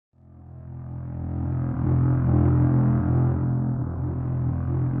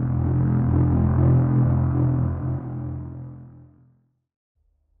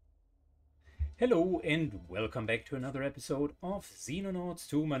Hello and welcome back to another episode of Xenonauts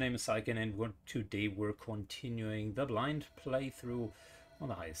 2. My name is Syken and today we're continuing the blind playthrough on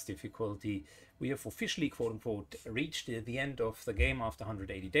the highest difficulty. We have officially, quote-unquote, reached the end of the game after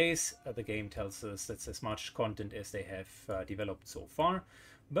 180 days. The game tells us that's as much content as they have developed so far.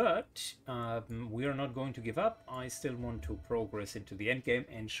 But we are not going to give up. I still want to progress into the endgame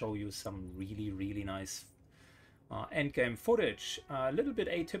and show you some really nice endgame footage. A little bit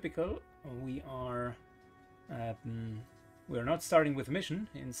atypical. We're not starting with a mission.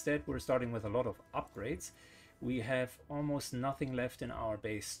 Instead, we're starting with a lot of upgrades. We have almost nothing left in our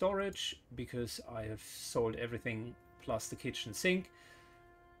base storage because I have sold everything plus the kitchen sink.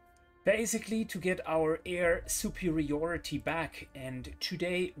 Basically to get our air superiority back, and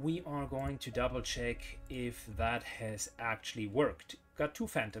today we are going to double check if that has actually worked. Got two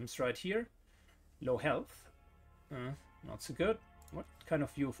phantoms right here. Low health. Not so good. What kind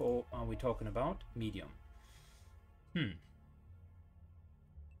of UFO are we talking about? Medium.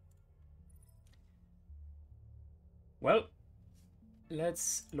 Well,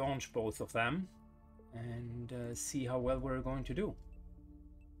 let's launch both of them and see how well we're going to do.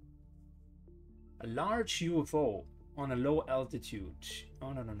 A large UFO on a low altitude.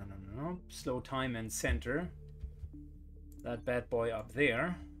 Oh, no. Slow time and center. That bad boy up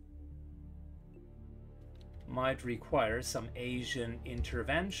there might require some Asian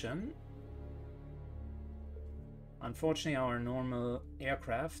intervention. Unfortunately, our normal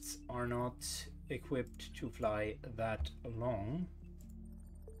aircrafts are not equipped to fly that long.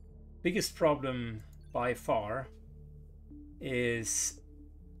 Biggest problem by far is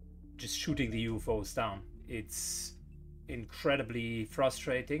just shooting the UFOs down. It's incredibly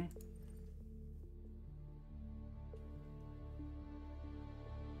frustrating.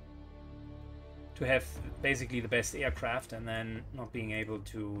 To have basically the best aircraft and then not being able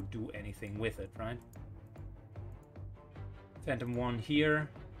to do anything with it, right? Phantom 1 here.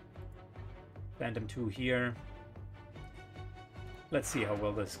 Phantom 2 here. Let's see how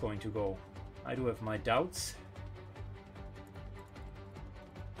well this is going to go. I do have my doubts.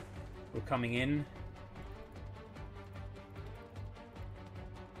 We're coming in.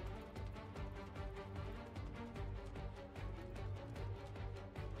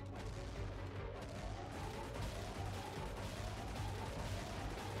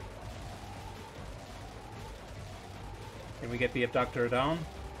 Can we get the abductor down?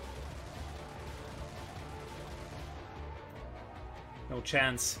 No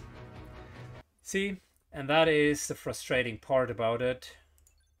chance. See? And that is the frustrating part about it.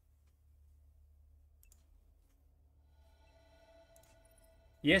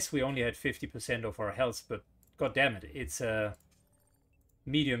 Yes, we only had 50% of our health, but god damn it, it's a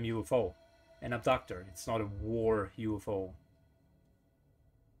medium UFO. An abductor. It's not a war UFO.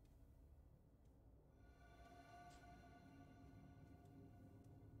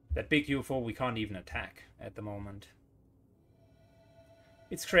 That big UFO we can't even attack at the moment.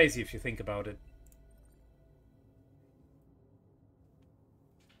 It's crazy if you think about it.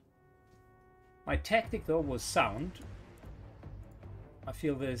 My tactic though was sound. I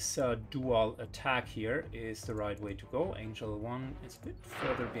feel this dual attack here is the right way to go. Angel 1 is a bit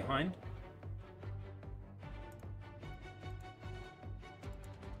further behind.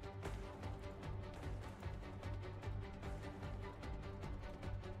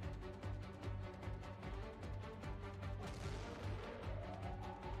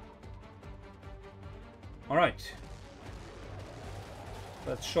 All right,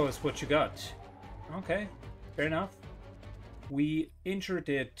 let's show us what you got. Okay, fair enough. We injured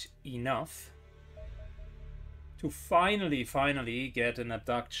it enough to finally get an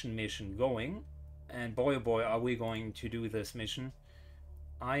abduction mission going. And boy oh boy, are we going to do this mission.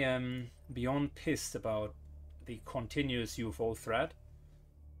 I am beyond pissed about the continuous UFO threat.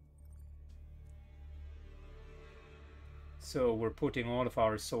 So we're putting all of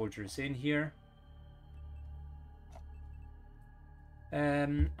our soldiers in here.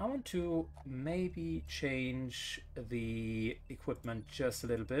 I want to maybe change the equipment just a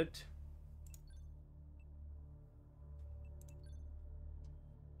little bit.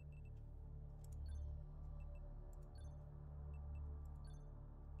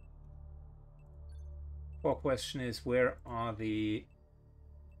 Core question is, where are the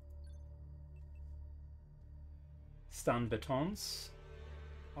stun batons?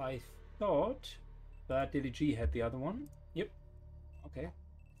 I thought that Dilly G had the other one. Yep. Okay.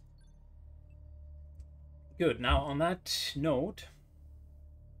 Good. Now, on that note,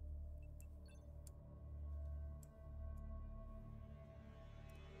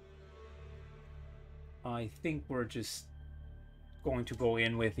 I think we're just going to go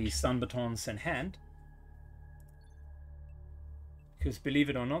in with the stun batons in hand. Because believe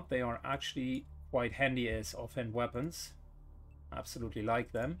it or not, they are actually quite handy as offhand weapons. Absolutely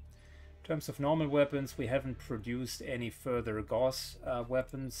like them. In terms of normal weapons, we haven't produced any further Gauss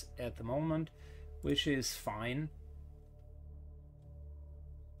weapons at the moment, which is fine.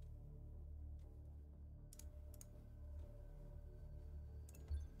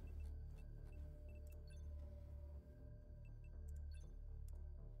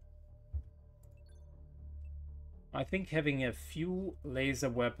 I think having a few laser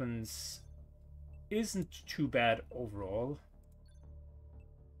weapons isn't too bad overall.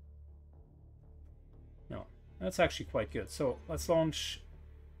 No, that's actually quite good. So let's launch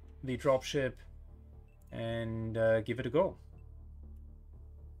the dropship and give it a go.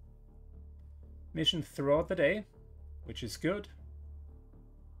 Mission throughout the day, which is good.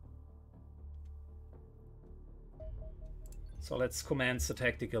 So let's commence the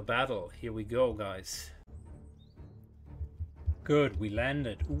tactical battle. Here we go, guys. Good, we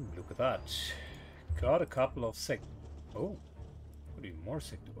landed. Ooh, look at that. Got a couple of Oh, got even more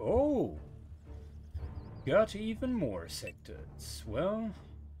sectors. Oh, got even more sectors. Well,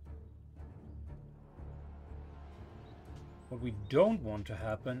 what we don't want to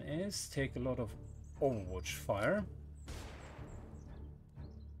happen is take a lot of Overwatch fire.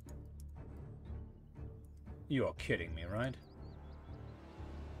 You are kidding me, right?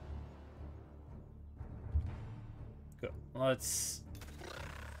 Good. Let's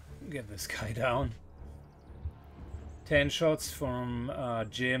get this guy down. 10 shots from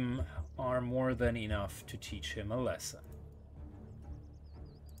Jim are more than enough to teach him a lesson.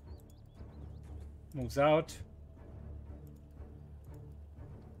 Moves out.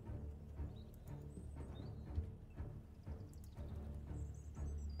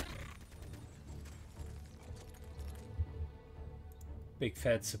 Big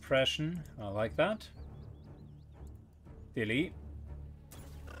fat suppression. I like that. Delete.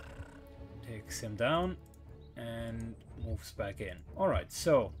 Takes him down and moves back in. Alright,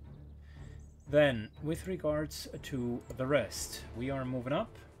 so then with regards to the rest, we are moving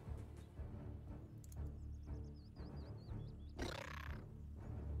up.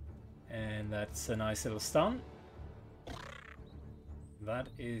 And that's a nice little stun. That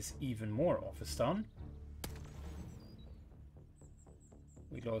is even more of a stun.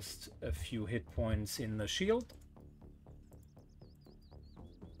 We lost a few hit points in the shield.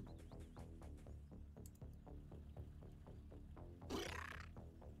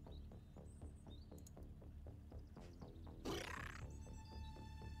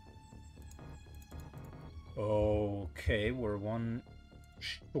 Okay, we're one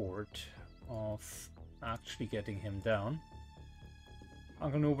short of actually getting him down.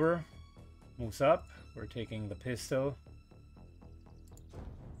 Uncle Nuber moves up. We're taking the pistol.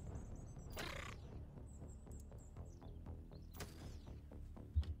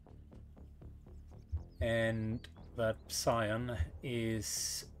 And that Scion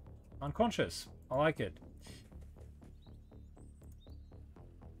is unconscious. I like it.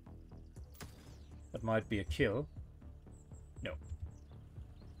 That might be a kill. No.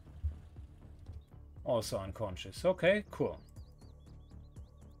 Also unconscious. Okay, cool.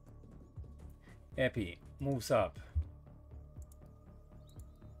 Epi moves up.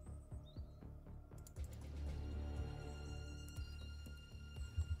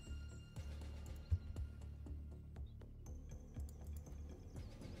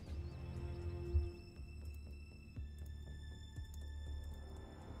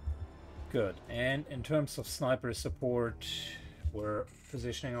 Good. And in terms of sniper support, we're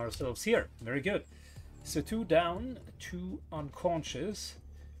positioning ourselves here. Very good. So 2 down, 2 unconscious.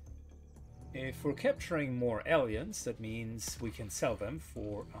 If we're capturing more aliens, that means we can sell them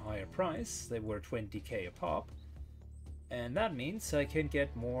for a higher price. They were 20k a pop. And that means I can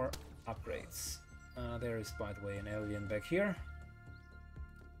get more upgrades. There is, by the way, an alien back here.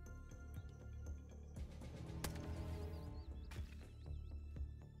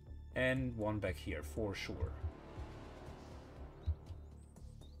 And one back here, for sure.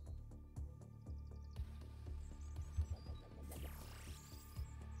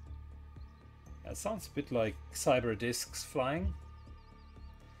 That sounds a bit like cyber discs flying.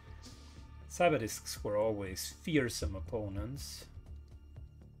 Cyber discs were always fearsome opponents.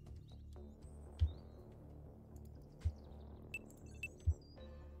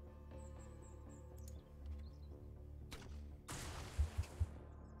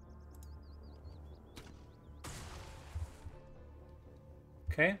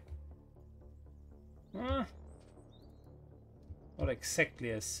 Okay. Not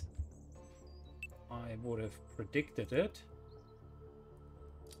exactly as I would have predicted it.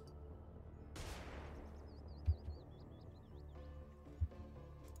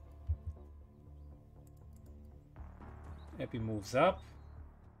 Happy moves up.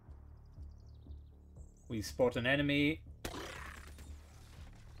 We spot an enemy.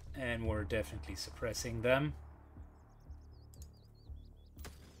 And we're definitely suppressing them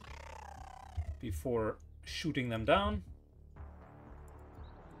before shooting them down.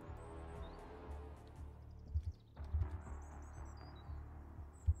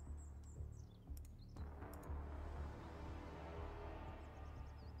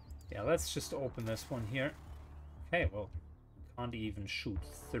 Yeah, let's just open this one here. Okay, well, can't even shoot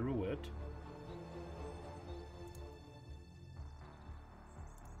through it.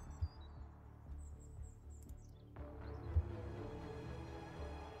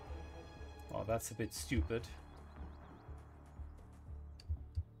 Oh, that's a bit stupid.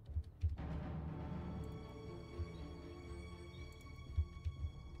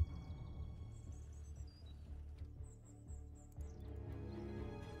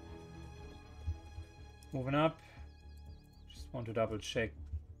 Moving up. Just want to double check.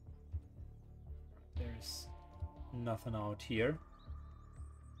 There's nothing out here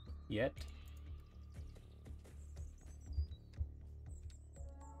yet.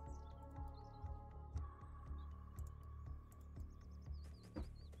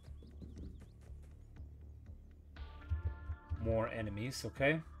 More enemies,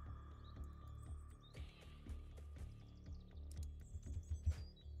 okay.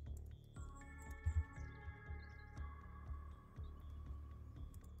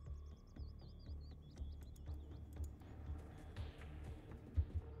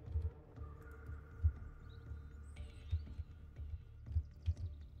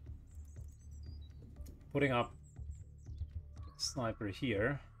 Putting up sniper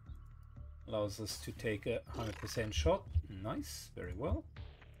here allows us to take a 100% shot. Nice, very well.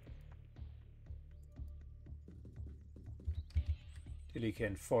 Till he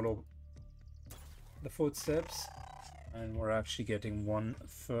can follow the footsteps. And we're actually getting one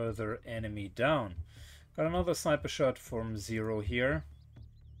further enemy down. Got another sniper shot from Zero here.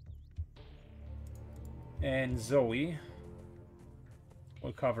 And Zoe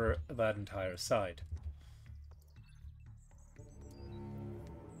will cover that entire side.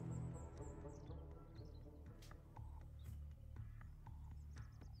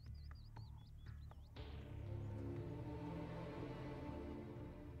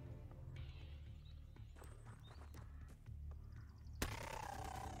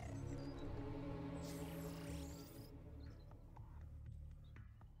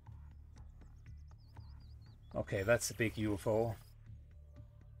 Okay, that's a big UFO.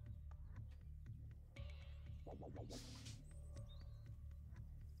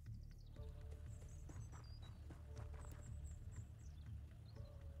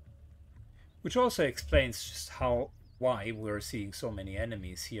 Which also explains just why we're seeing so many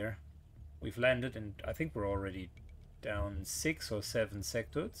enemies here. We've landed and I think we're already down 6 or 7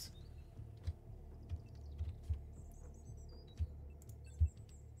 sectoids.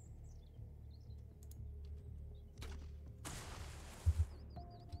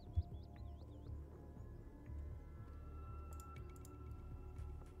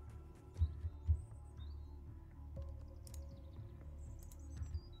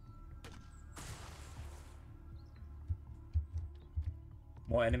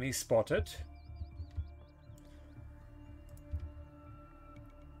 More enemies spotted.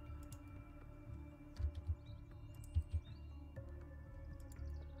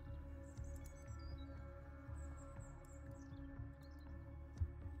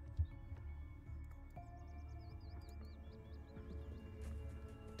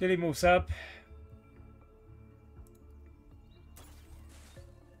 Dilly moves up.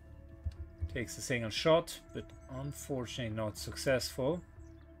 Takes a single shot, but unfortunately not successful.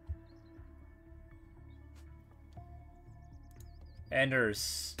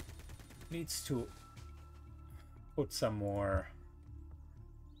 Anders needs to put some more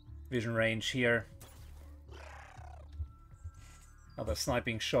vision range here. Another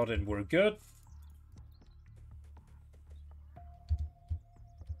sniping shot and we're good.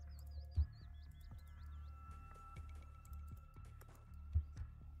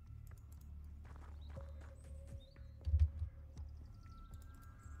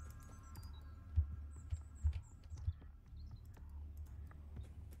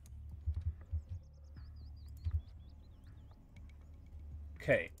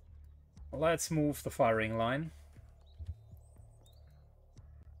 Okay, let's move the firing line.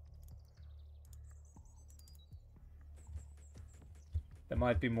 There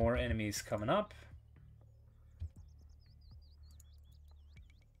might be more enemies coming up.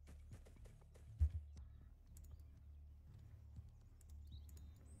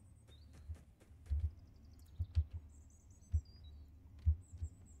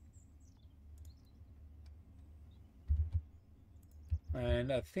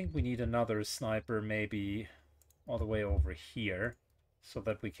 And I think we need another sniper maybe all the way over here so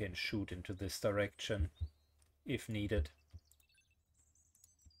that we can shoot into this direction if needed.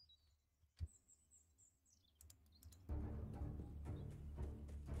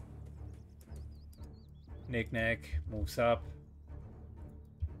 Knick-knack moves up.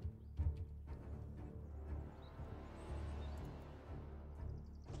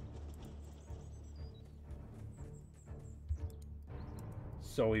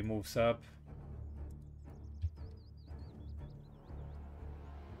 Zoe moves up.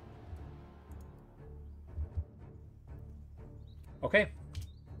 Okay.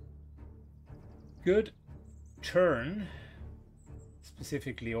 Good turn.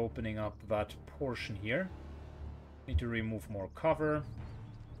 Specifically opening up that portion here. Need to remove more cover.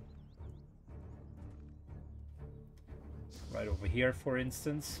 Right over here, for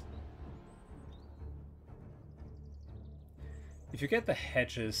instance. If you get the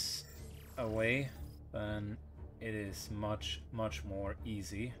hedges away, then it is much, much more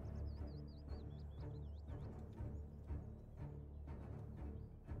easy.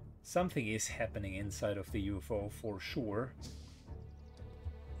 Something is happening inside of the UFO for sure.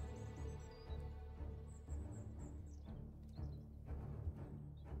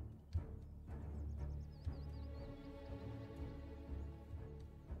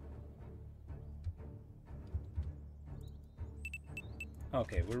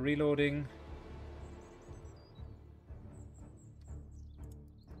 Okay, we're reloading.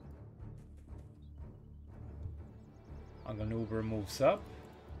 Anganuber moves up.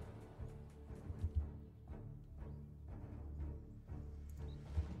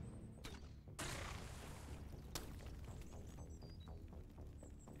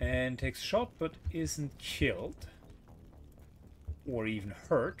 And takes a shot, but isn't killed. Or even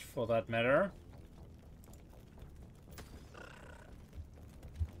hurt, for that matter.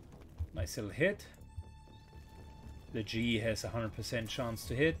 Nice little hit. The G has a 100% chance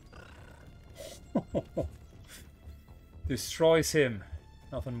to hit. Destroys him.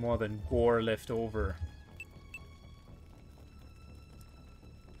 Nothing more than gore left over.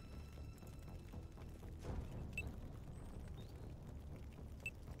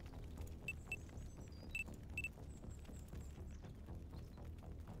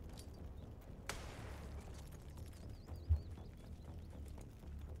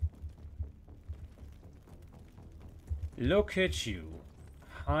 Look at you,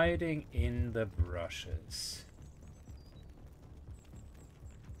 hiding in the brushes.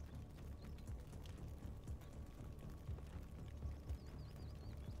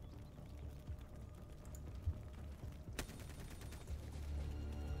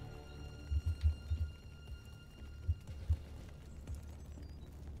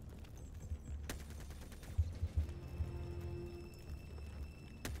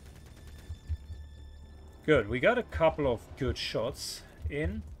 Good, we got a couple of good shots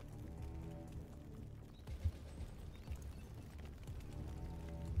in.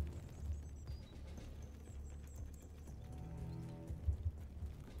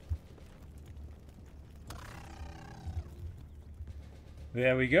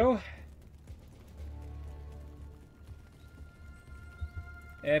 There we go.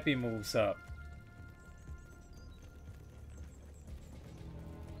 Epi moves up.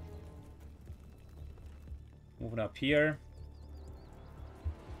 Moving up here.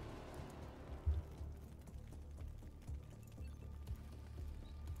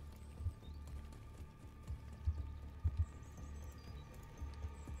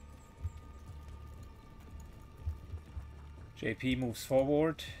 JP moves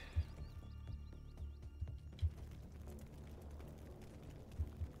forward.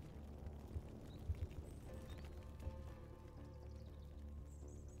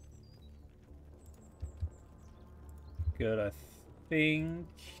 Good, I think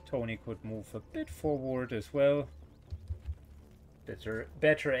Tony could move a bit forward as well.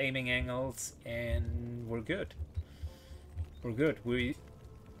 Better aiming angles, and we're good. We're good. We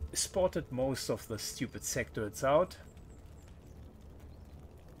spotted most of the stupid sectoids out.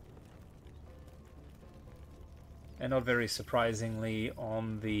 And not very surprisingly,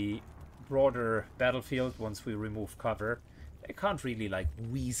 on the broader battlefield, once we remove cover, they can't really like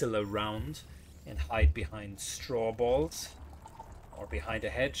weasel around and hide behind straw balls or behind a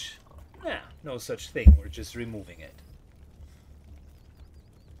hedge. Nah, no such thing. We're just removing it.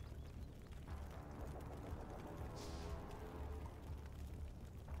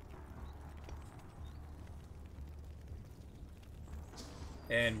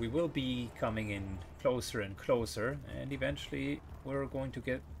 And we will be coming in closer and closer, and eventually we're going to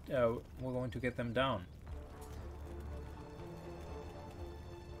get them down.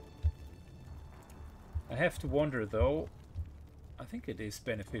 I have to wonder though, I think it is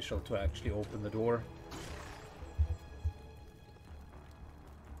beneficial to actually open the door.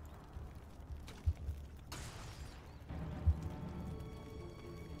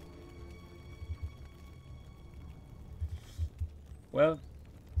 Well,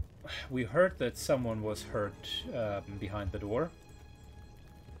 we heard that someone was hurt behind the door.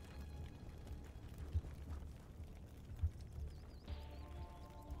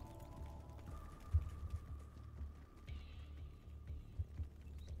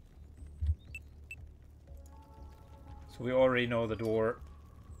 So we already know the door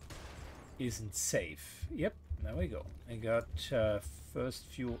isn't safe. Yep, there we go. I got first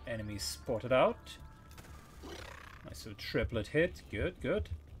few enemies spotted out. Nice little triplet hit. Good, good.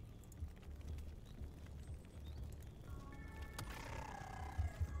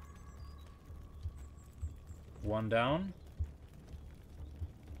 One down.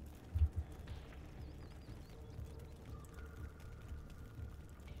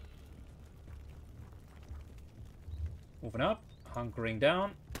 Moving up, hunkering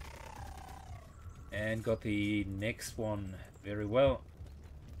down. And got the next one very well.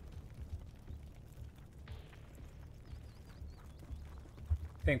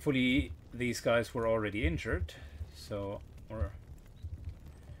 Thankfully, these guys were already injured, so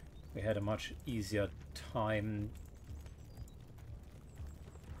we had a much easier time.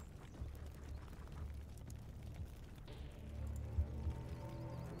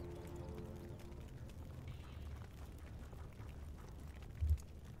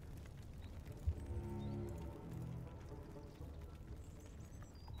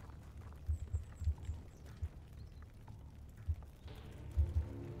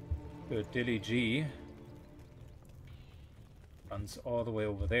 Good, Dilly G runs all the way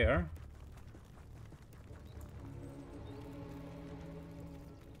over there.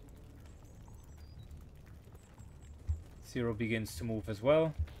 Zero begins to move as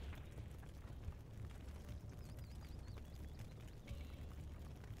well.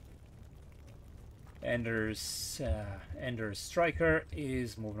 Ender's Striker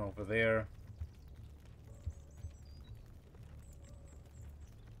is moving over there.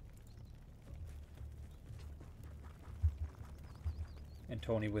 And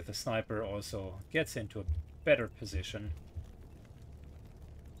Tony with the sniper also gets into a better position.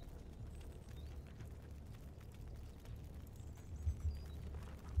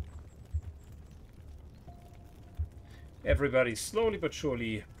 Everybody slowly but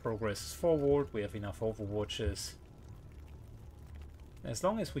surely progresses forward. We have enough overwatches. As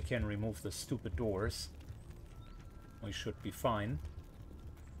long as we can remove the stupid doors, we should be fine.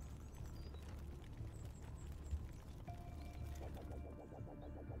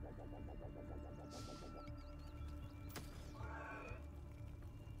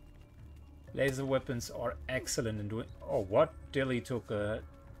 Laser weapons are excellent in doing... Oh, what? Dilly took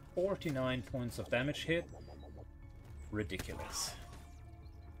 49 points of damage hit. Ridiculous.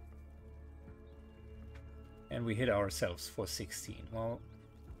 And we hit ourselves for 16. Well...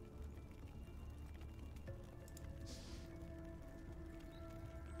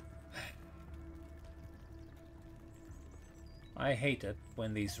 I hate it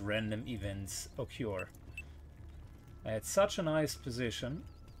when these random events occur. I had such a nice position.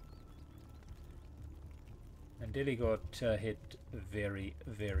 And Dilly got hit very,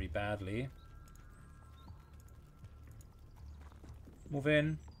 very badly. Move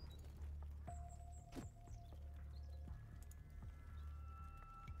in.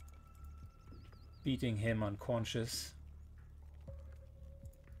 Beating him unconscious.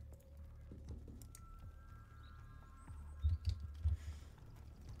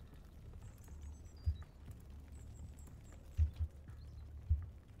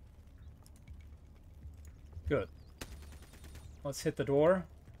 Good. Let's hit the door.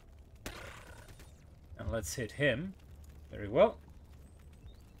 And let's hit him. Very well.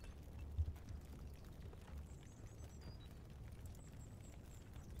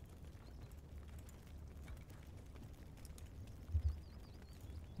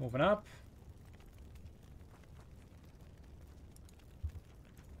 Moving up.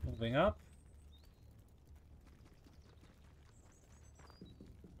 Moving up.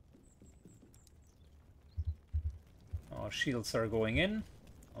 Our shields are going in.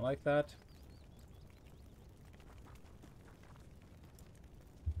 I like that.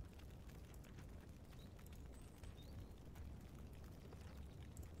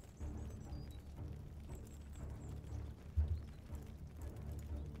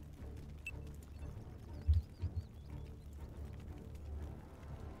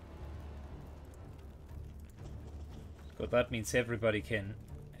 Good, that means everybody can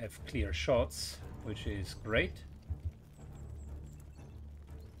have clear shots. which is great.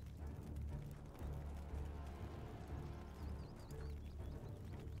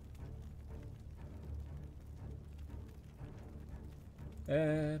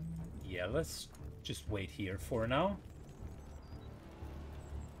 Yeah, let's just wait here for now.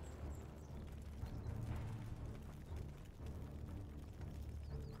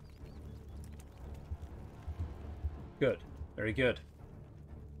 Good, very good.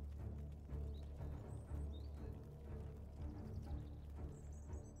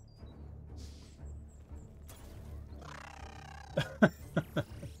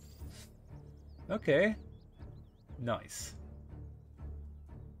 Okay, nice.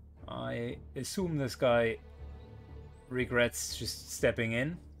 I assume this guy regrets just stepping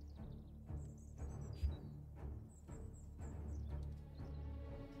in.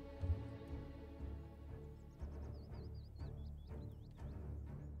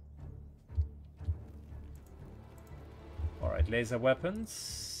 Alright, laser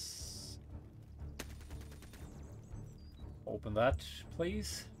weapons. Open that,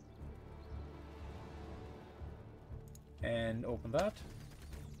 please. And open that.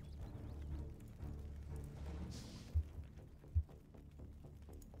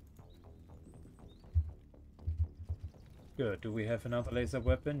 Good. Do we have another laser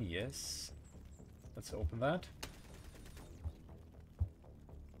weapon? Yes. Let's open that.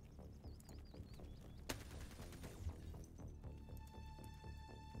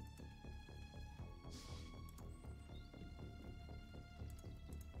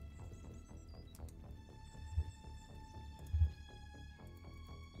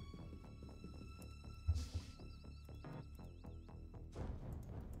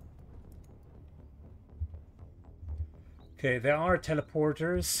 Okay, there are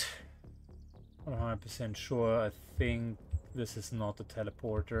teleporters. I'm 100% sure. I think this is not a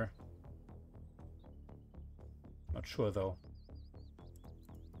teleporter. Not sure though.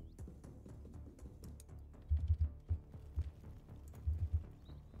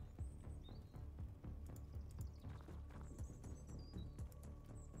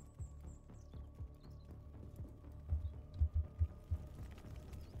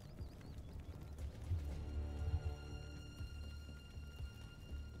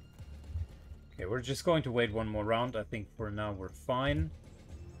 Okay, we're just going to wait one more round. I think for now we're fine.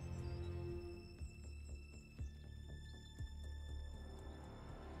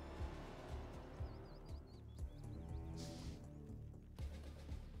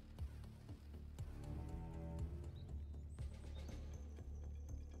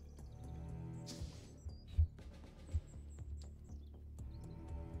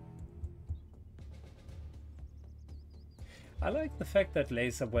 I like the fact that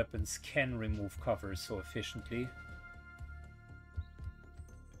laser weapons can remove cover so efficiently.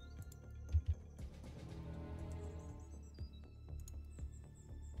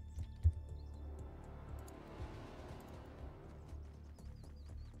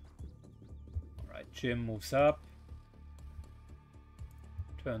 Alright, Jim moves up.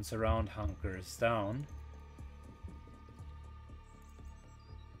 Turns around, hunkers down.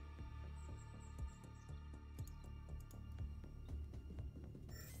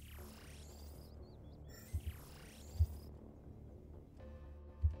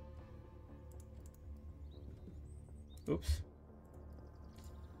 Oops.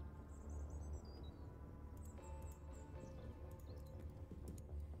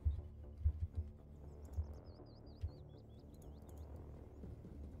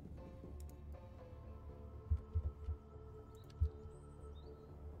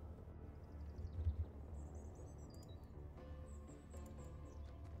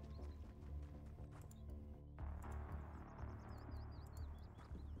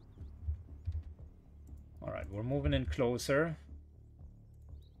 Alright, we're moving in closer.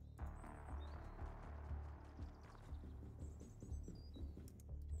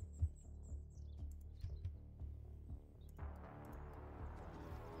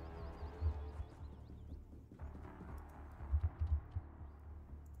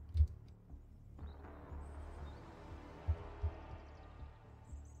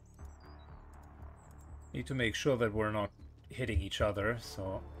 Need to make sure that we're not hitting each other,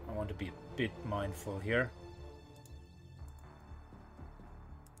 so I want to be a bit mindful here.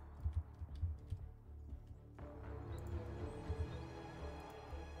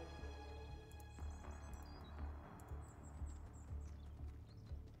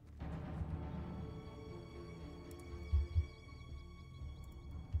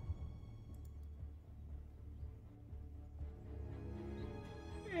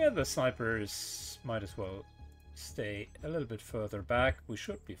 Yeah, the snipers might as well stay a little bit further back. We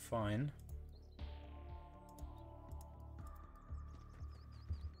should be fine.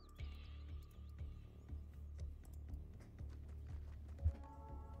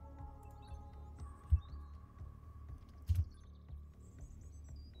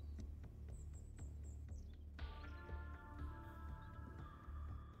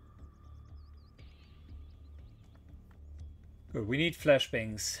 Good, we need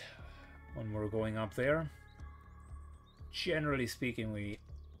flashbangs when we're going up there. Generally speaking, we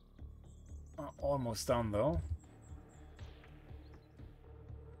are almost done though.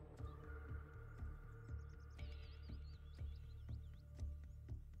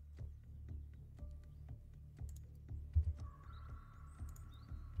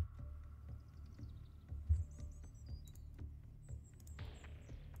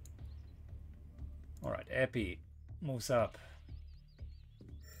 Alright, Epi moves up.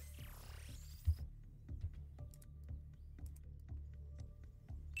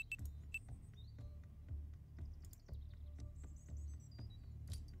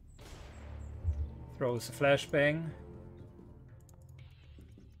 Throws a flashbang.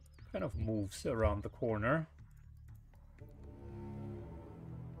 Kind of moves around the corner.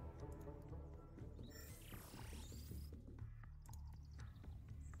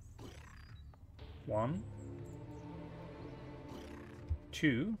 One.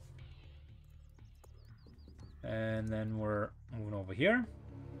 Two. And then we're moving over here.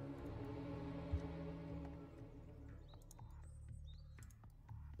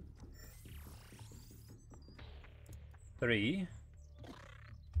 Three.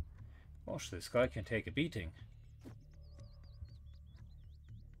 Gosh, this guy can take a beating.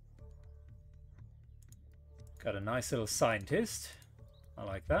 Got a nice little scientist. I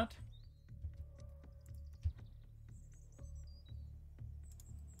like that.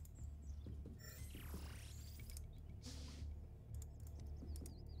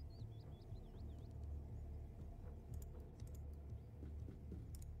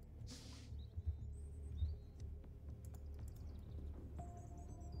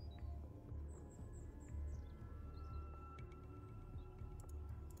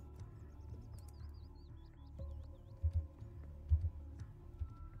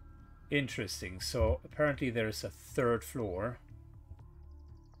 Interesting. So apparently there's a third floor.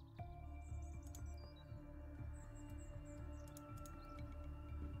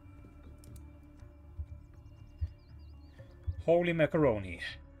 Holy macaroni.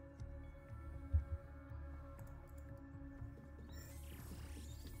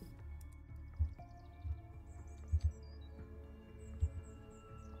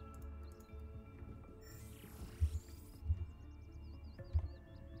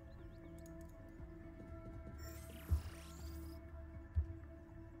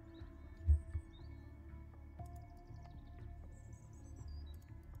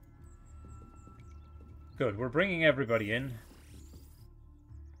 Good, we're bringing everybody in.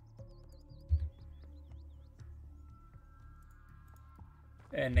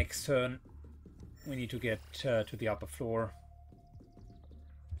 And next turn, we need to get to the upper floor.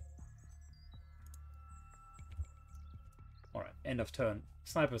 Alright, end of turn.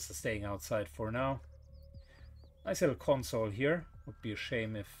 Snipers are staying outside for now. Nice little console here. Would be a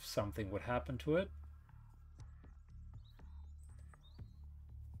shame if something would happen to it.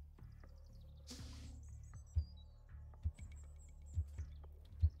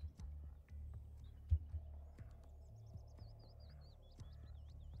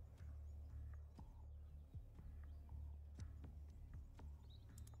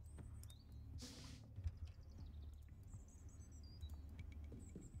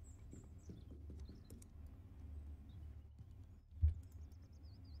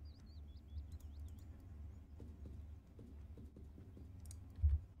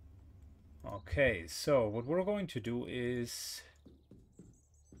 Okay, so what we're going to do is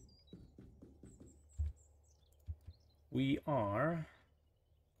we are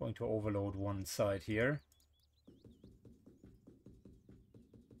going to overload one side here.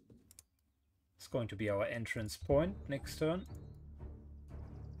 It's going to be our entrance point next turn.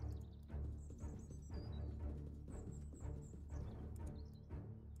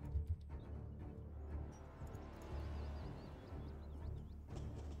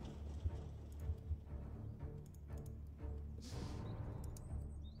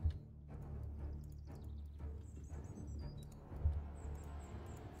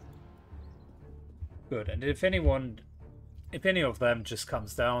 Good, and if any of them just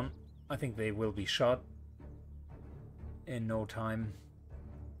comes down, I think they will be shot in no time.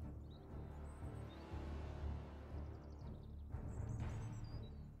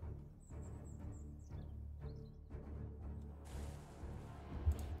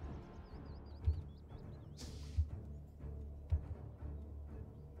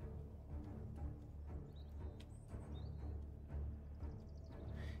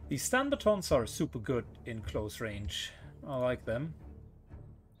 These stun batons are super good in close range. I like them.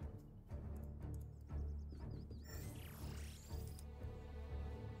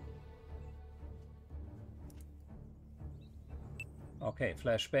 Okay,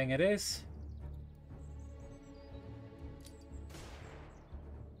 flashbang it is.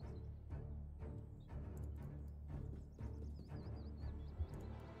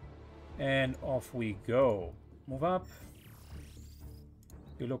 And off we go. Move up.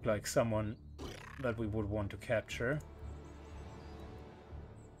 You look like someone that we would want to capture.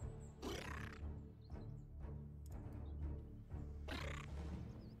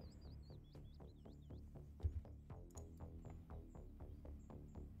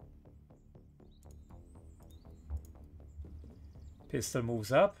 Pistol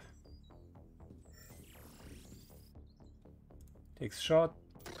moves up. Takes a shot.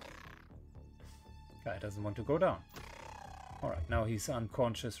 Guy doesn't want to go down. Alright, now he's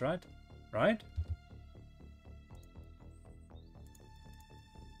unconscious, right? Right?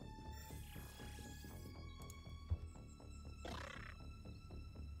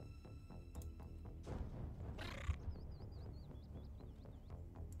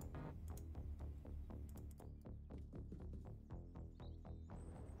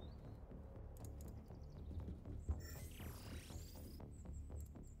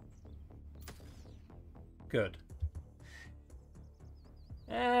 Good.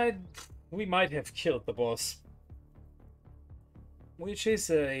 We might have killed the boss. Which is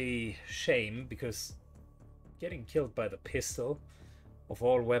a shame, because getting killed by the pistol, of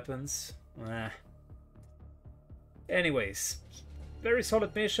all weapons... Anyways, very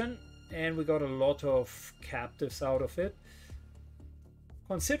solid mission, and we got a lot of captives out of it.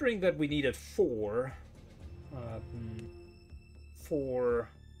 Considering that we needed four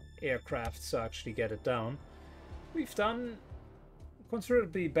aircrafts to actually get it down, we've done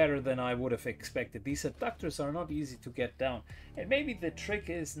considerably better than I would have expected. These abductors are not easy to get down, and maybe the trick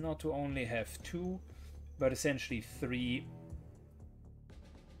is not to only have two, but essentially three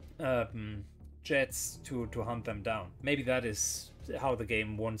jets to hunt them down. Maybe that is how the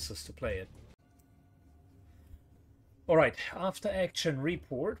game wants us to play it. Alright, after action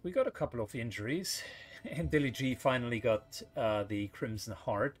report, we got a couple of injuries, and Dilly G finally got the Crimson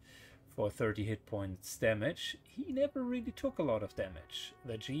Heart for 30 hit points damage. He never really took a lot of damage.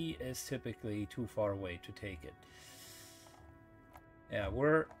 The G is typically too far away to take it. Yeah,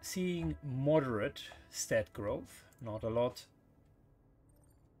 we're seeing moderate stat growth, not a lot,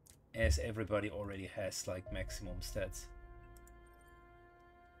 as everybody already has like maximum stats.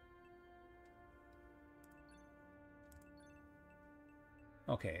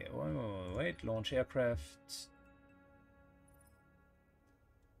 Okay, wait, launch aircraft.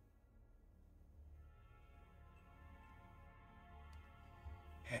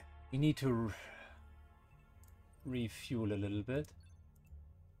 We need to refuel a little bit.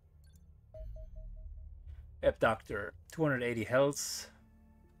 Abductor, 280 health.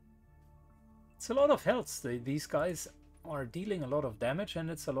 It's a lot of health. These guys are dealing a lot of damage, and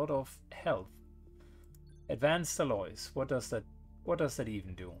it's a lot of health. Advanced alloys. What does that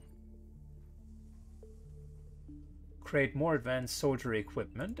even do? Create more advanced soldier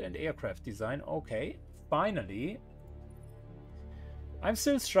equipment and aircraft design. Okay, finally. I'm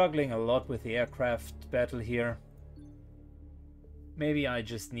still struggling a lot with the aircraft battle here. Maybe I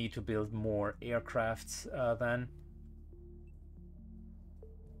just need to build more aircrafts then.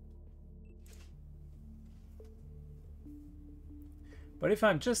 But if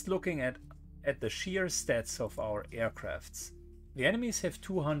I'm just looking at the sheer stats of our aircrafts, the enemies have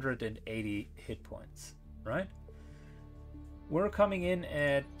 280 hit points, right? We're coming in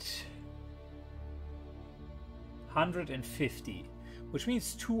at 150, which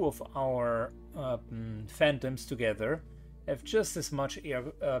means two of our Phantoms together have just as much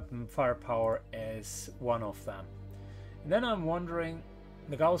firepower as one of them. And then I'm wondering,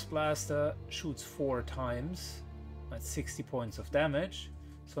 the Gauss Blaster shoots 4 times, that's 60 points of damage.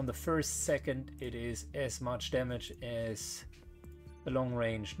 So on the first second it is as much damage as the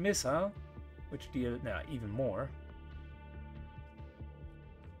long-range missile, which deal even more.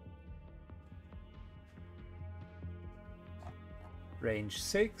 Range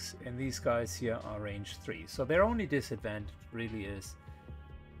 6, and these guys here are range 3. So their only disadvantage really is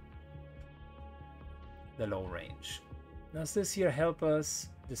the low range. Does this here help us?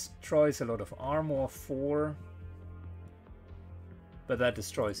 Destroys a lot of armor, 4. But that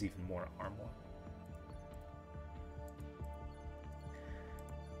destroys even more armor.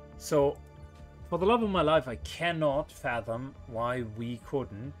 So, for the love of my life, I cannot fathom why we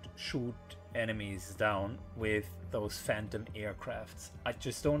couldn't shoot enemies down with those Phantom aircrafts. I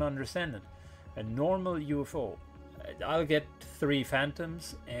just don't understand it. A normal UFO, I'll get 3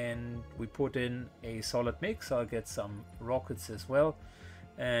 Phantoms and we put in a solid mix. I'll get some rockets as well,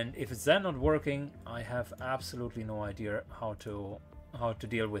 And if it's then not working, I have absolutely no idea how to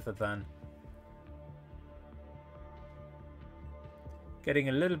deal with it then. Getting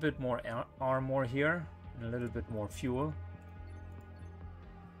a little bit more armor here, and a little bit more fuel.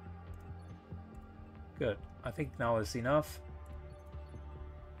 Good. I think now is enough.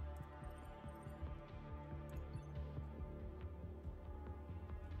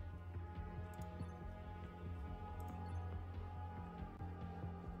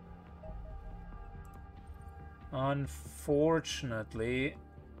 Unfortunately,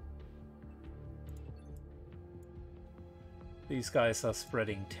 these guys are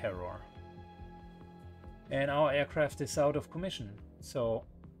spreading terror. And our aircraft is out of commission. So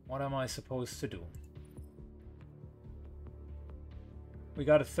what am I supposed to do? We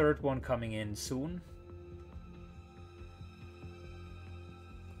got a third one coming in soon.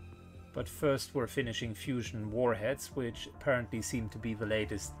 But first we're finishing fusion warheads, which apparently seem to be the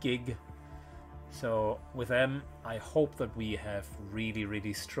latest gig. So with them, I hope that we have really,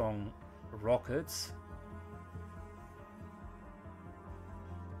 really strong rockets.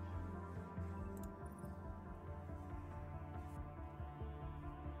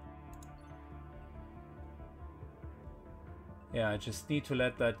 Yeah, I just need to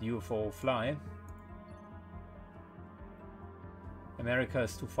let that UFO fly. America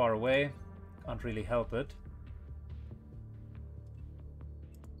is too far away. Can't really help it.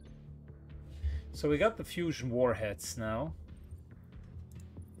 So we got the fusion warheads now.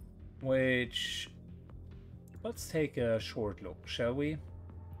 Which... let's take a short look, shall we?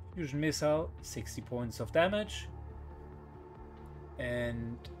 Fusion missile, 60 points of damage.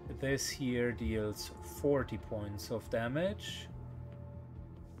 And this here deals 40 points of damage.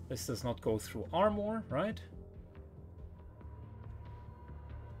 This does not go through armor, right?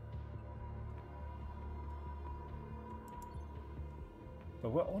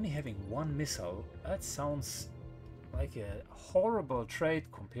 But we're only having one missile. That sounds like a horrible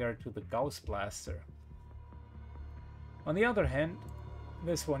trait compared to the Gauss Blaster. On the other hand,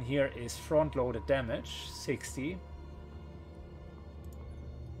 this one here is front-loaded damage, 60.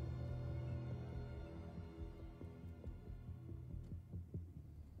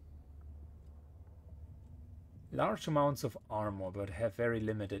 Large amounts of armor, but have very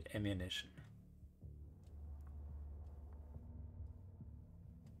limited ammunition.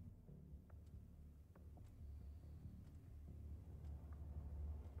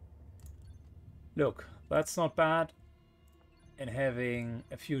 Look, that's not bad. And having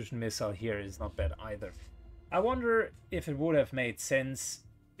a fusion missile here is not bad either. I wonder if it would have made sense.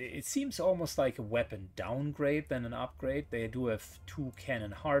 It seems almost like a weapon downgrade than an upgrade. They do have 2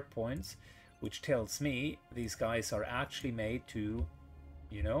 cannon hardpoints, which tells me these guys are actually made to,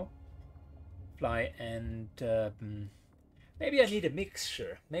 you know, fly. And maybe I need a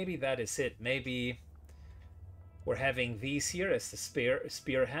mixture. Maybe that is it. Maybe we're having these here as the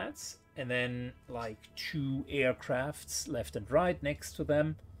spearheads, and then like 2 aircrafts left and right next to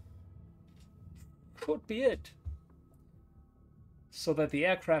them. Could be it. So that the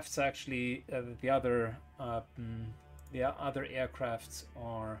aircrafts actually, the other aircrafts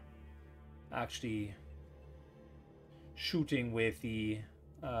are actually shooting with the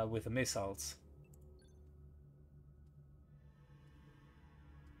missiles.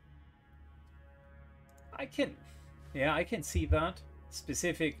 I can see that.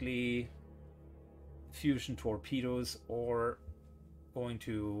 Specifically fusion torpedoes are going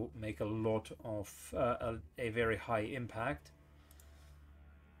to make a lot of a very high impact.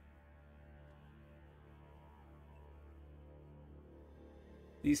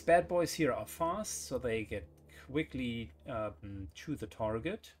 These bad boys here are fast, so they get quickly to the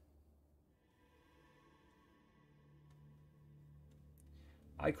target.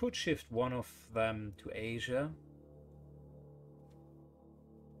 I could shift one of them to Asia.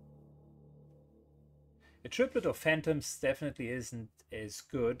 A triplet of Phantoms definitely isn't as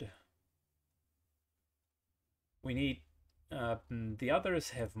good. We need... the others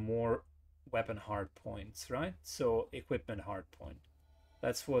have more weapon hard points, right? So equipment hard point.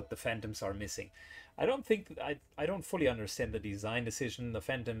 That's what the Phantoms are missing. I don't think... I don't fully understand the design decision. The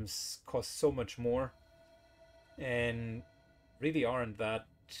Phantoms cost so much more. And really aren't that...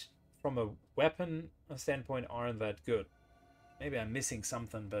 from a weapon standpoint, aren't that good. Maybe I'm missing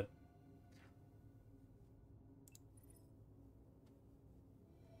something, but...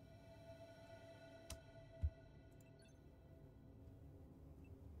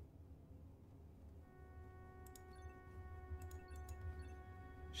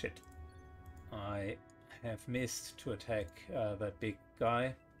 shit. I have missed to attack that big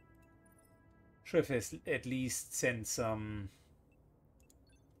guy. Should have at least sent some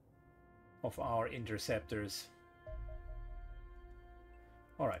of our interceptors.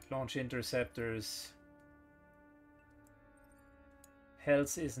 Alright, launch interceptors.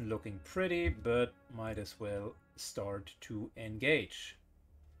 Health isn't looking pretty, but might as well start to engage.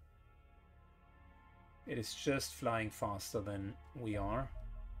 It is just flying faster than we are.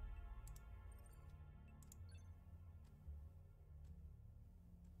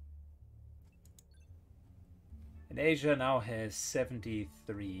 And Asia now has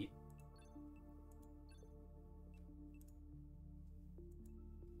 73.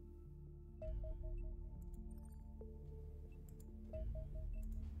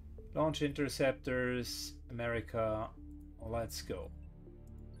 Launch interceptors, America, let's go.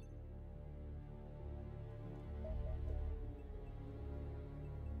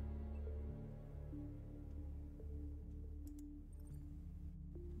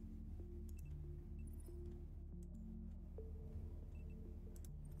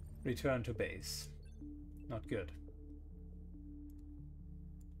 Return to base. Not good.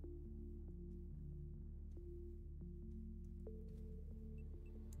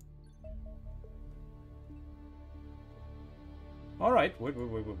 Alright, wait.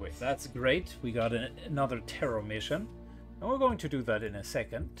 That's great. We got another terror mission. And we're going to do that in a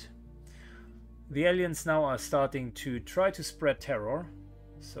second. The aliens now are starting to try to spread terror.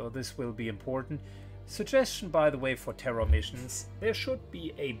 So this will be important. Suggestion, by the way, for terror missions. There should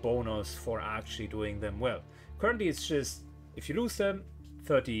be a bonus for actually doing them well. Currently it's just, if you lose them,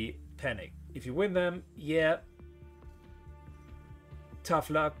 30 panic. If you win them, yeah, tough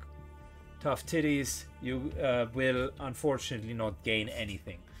luck. Tough titties, you will unfortunately not gain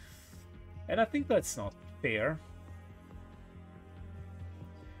anything. And I think that's not fair.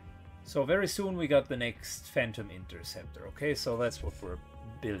 So very soon we got the next Phantom Interceptor, okay? So that's what we're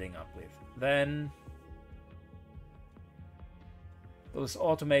building up with. Then those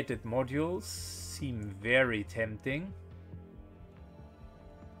automated modules seem very tempting.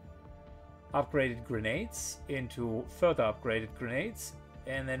 Upgraded grenades into further upgraded grenades.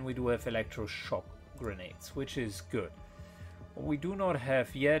 And then we do have electroshock grenades, which is good. What we do not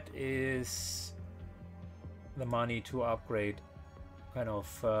have yet is the money to upgrade kind of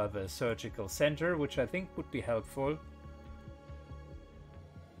the surgical center, which I think would be helpful.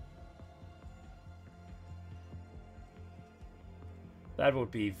 That would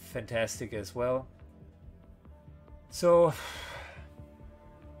be fantastic as well. So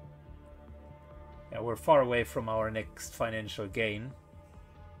yeah, we're far away from our next financial gain.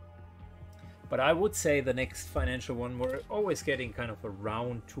 But I would say the next financial one, we're always getting kind of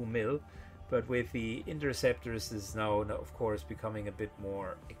around 2 mil. But with the interceptors, this is now, of course, becoming a bit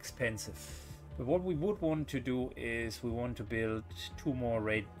more expensive. But what we would want to do is we want to build 2 more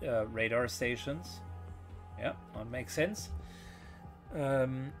radar stations. Yeah, that makes sense.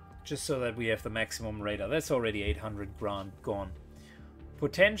 Just so that we have the maximum radar. That's already 800 grand gone.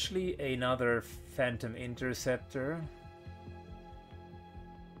 Potentially another Phantom Interceptor.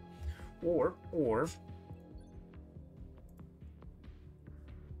 Or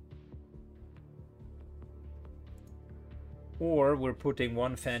we're putting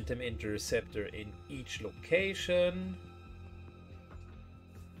 1 Phantom Interceptor in each location.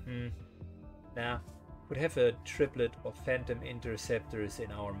 Nah, we'd have a triplet of Phantom Interceptors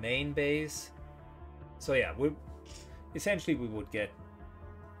in our main base. So yeah, essentially we would get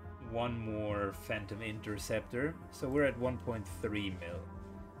 1 more Phantom Interceptor. So we're at 1.3 mil.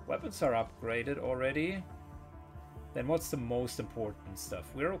 Weapons are upgraded already. Then what's the most important stuff?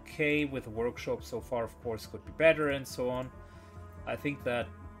 We're okay with the workshop so far, of course, could be better and so on. I think that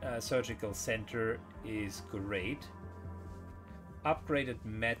surgical center is great. Upgraded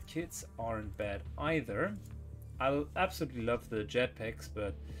medkits aren't bad either. I absolutely love the jetpacks,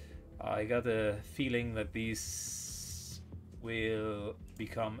 but I got a feeling that these will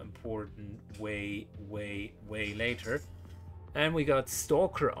become important way later. And we got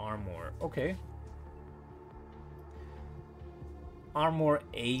Stalker armor. Okay. Armor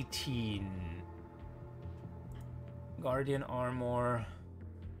 18. Guardian armor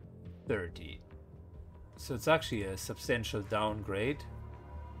 30. So it's actually a substantial downgrade.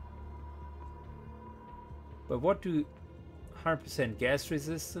 But what do 100% gas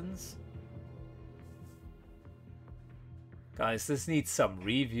resistance? Guys, this needs some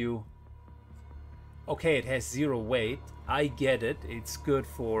review. Okay, it has 0 weight. I get it. It's good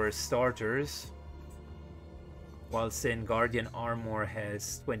for starters. Whilst then Guardian armor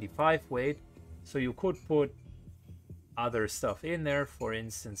has 25 weight. So you could put other stuff in there. For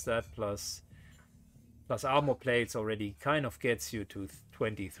instance, that plus armor plates already kind of gets you to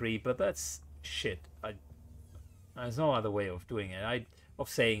 23. But that's shit. There's no other way of doing it. Of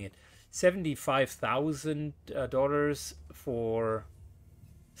saying it. $75,000 for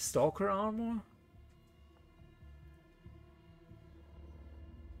stalker armor.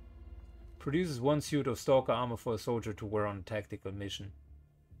 Produces one suit of stalker armor for a soldier to wear on a tactical mission.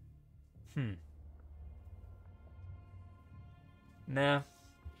 Nah.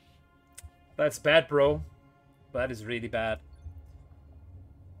 That's bad, bro. That is really bad.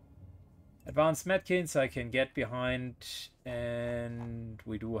 Advanced medkits I can get behind, and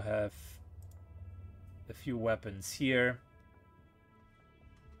we do have a few weapons here.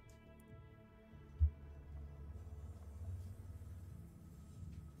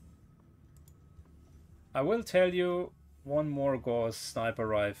 I will tell you, one more Gauss sniper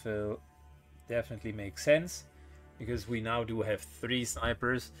rifle definitely makes sense, because we now do have 3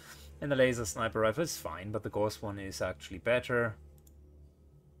 snipers, and the laser sniper rifle is fine, but the Gauss one is actually better.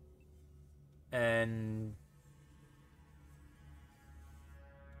 And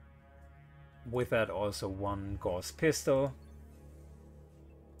with that also 1 Gauss pistol.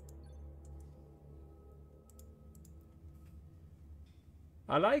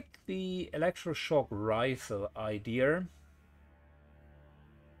 I like the electroshock rifle idea.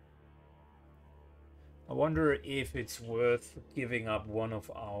 I wonder if it's worth giving up one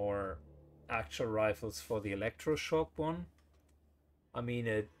of our actual rifles for the electroshock one. I mean,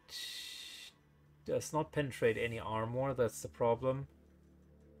 it does not penetrate any armor, that's the problem.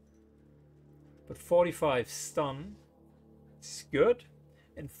 But 45 stun is good.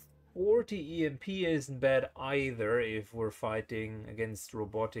 And 40 EMP isn't bad either if we're fighting against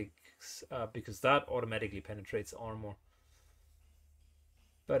robotics, because that automatically penetrates armor.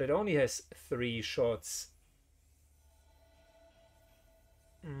 But it only has 3 shots.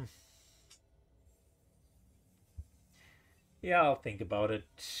 Yeah, I'll think about it.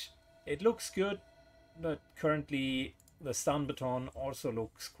 It looks good, but currently the stun baton also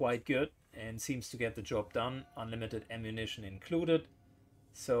looks quite good and seems to get the job done. Unlimited ammunition included.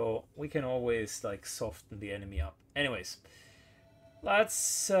 So we can always like soften the enemy up. Anyways,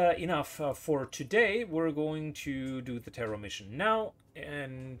 that's enough for today. We're going to do the terror mission now,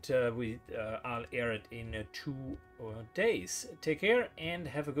 and I'll air it in 2 days. Take care and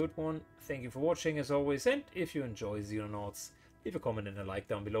have a good one. Thank you for watching as always, and if you enjoy Xenonauts, leave a comment and a like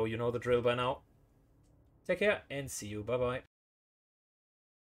down below. You know the drill by now. Take care and see you. Bye bye.